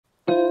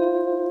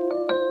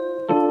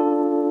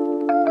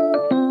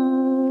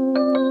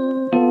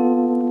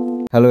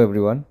Hello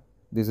everyone,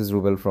 this is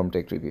Rubel from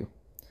Tech Review.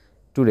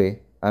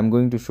 Today I am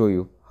going to show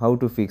you how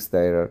to fix the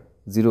error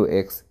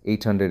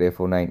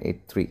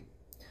 0x800f0983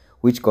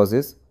 which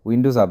causes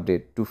Windows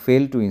Update to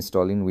fail to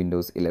install in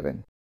Windows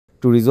 11.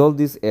 To resolve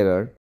this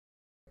error,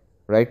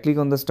 right click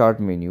on the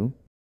Start menu,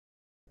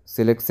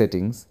 select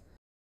Settings,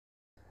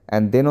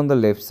 and then on the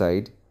left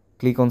side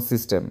click on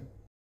System.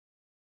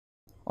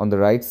 On the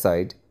right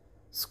side,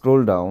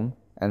 scroll down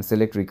and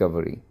select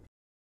Recovery.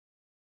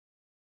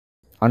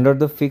 Under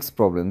the Fix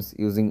Problems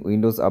using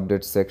Windows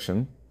Update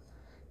section,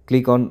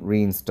 click on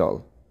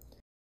Reinstall.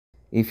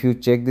 If you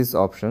check this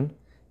option,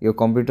 your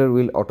computer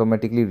will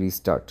automatically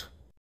restart.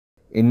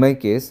 In my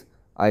case,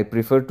 I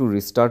prefer to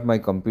restart my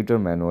computer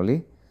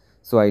manually,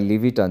 so I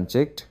leave it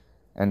unchecked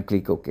and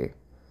click OK.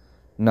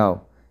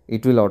 Now,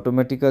 it will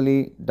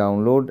automatically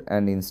download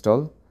and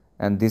install,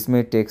 and this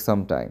may take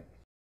some time.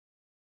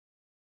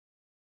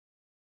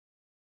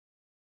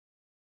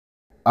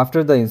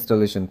 After the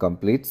installation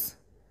completes,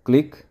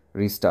 click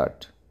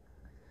Restart.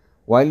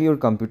 While your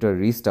computer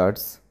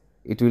restarts,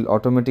 it will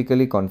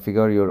automatically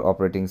configure your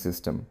operating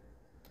system.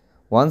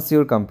 Once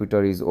your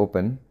computer is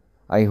open,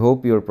 I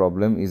hope your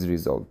problem is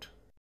resolved.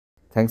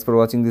 Thanks for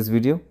watching this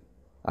video.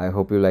 I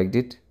hope you liked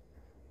it.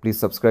 Please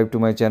subscribe to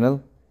my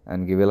channel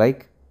and give a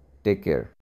like. Take care.